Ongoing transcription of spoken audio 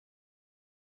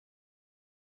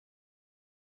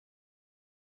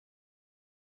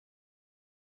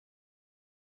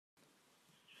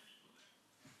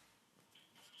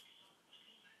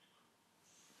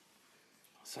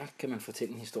Så kan man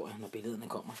fortælle en historie, når billederne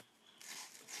kommer.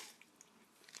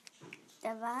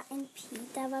 Der var en pige,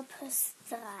 der var på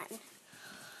stranden.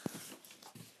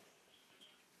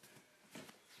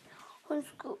 Hun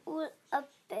skulle ud og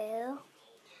bade.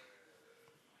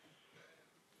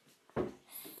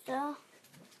 Så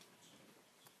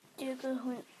dykkede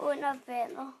hun under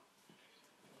vandet.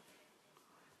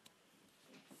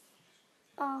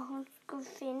 Og hun skulle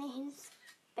finde hendes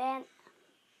spand.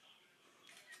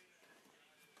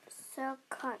 Så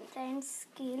kom der en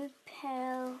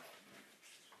skildpadde.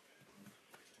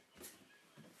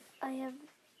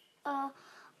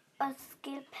 Og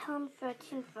skildpadden førte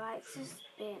sin vej til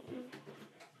spanden.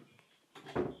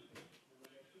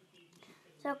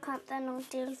 Så kom der nogle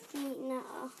delfiner,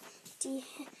 og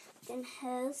den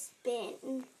havde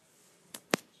spanden.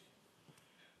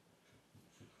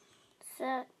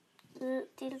 Så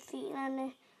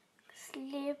delfinerne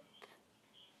slip.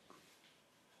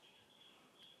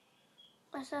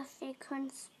 Og så fik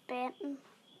hun spanden.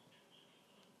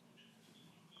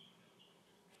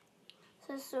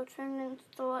 Så hun en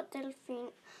stor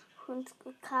delfin. Hun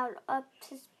skulle kravle op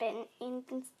til spanden, inden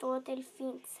den store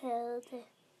delfin taget det.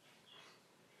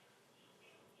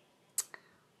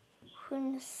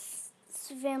 Hun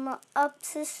svømmer op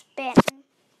til spanden.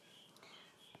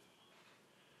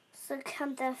 Så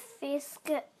kom der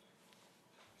fiske.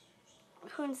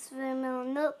 Hun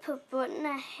svømmede ned på bunden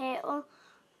af havet,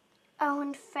 og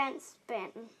hun fandt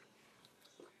spanden.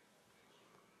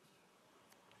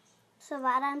 Så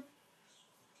var der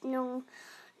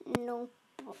nogle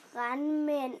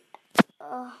brandmænd,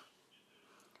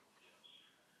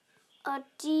 og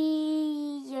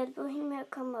de hjalp hende med at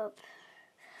komme op.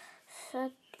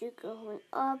 Så dykkede hun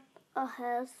op og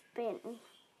havde spanden.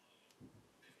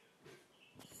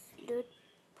 Slut.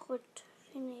 Brudt.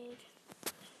 Finale.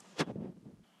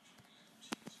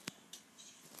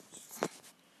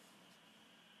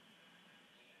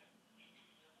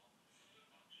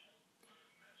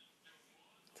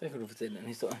 Så kan du fortælle en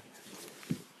historie.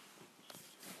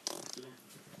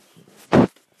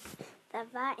 Der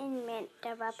var en mand,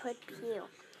 der var på et bjerg.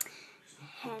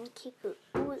 Han kiggede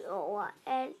ud over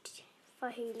alt for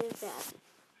hele verden.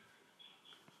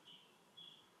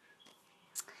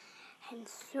 Han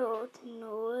så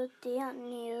noget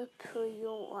dernede på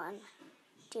jorden.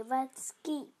 Det var et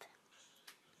skib.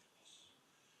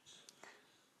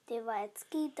 Det var et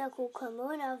skib, der kunne komme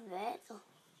under vandet.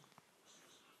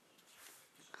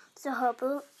 Så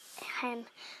hoppede han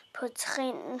på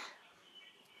trinden.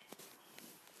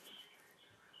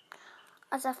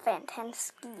 Og så fandt han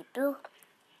skibet.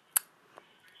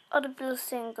 Og det blev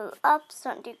sænket op,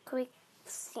 så det kunne ikke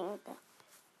sænke.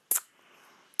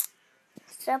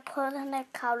 Så prøvede han at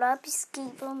kravle op i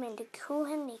skibet, men det kunne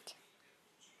han ikke.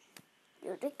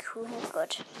 Jo, det kunne han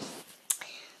godt.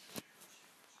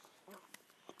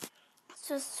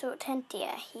 Så han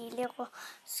der hele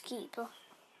skibet.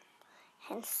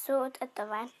 Han så, at der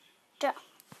var en dør.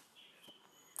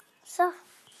 Så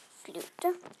flyv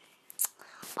det.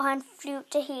 Og han flyv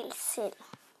det helt selv.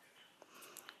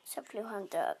 Så flyv han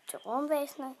derop til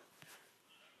rumvæsenet.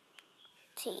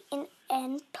 Til en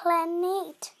anden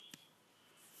planet.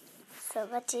 Så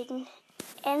var det den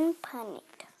anden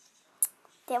planet.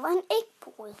 Der var han ikke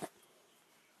boet.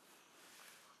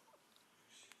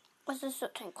 Og så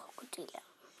han krokodiller.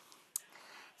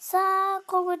 Så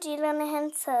krokodillerne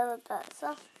han sad der.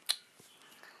 Så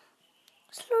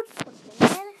slut på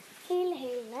den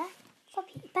hele nat.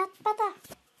 Forbi.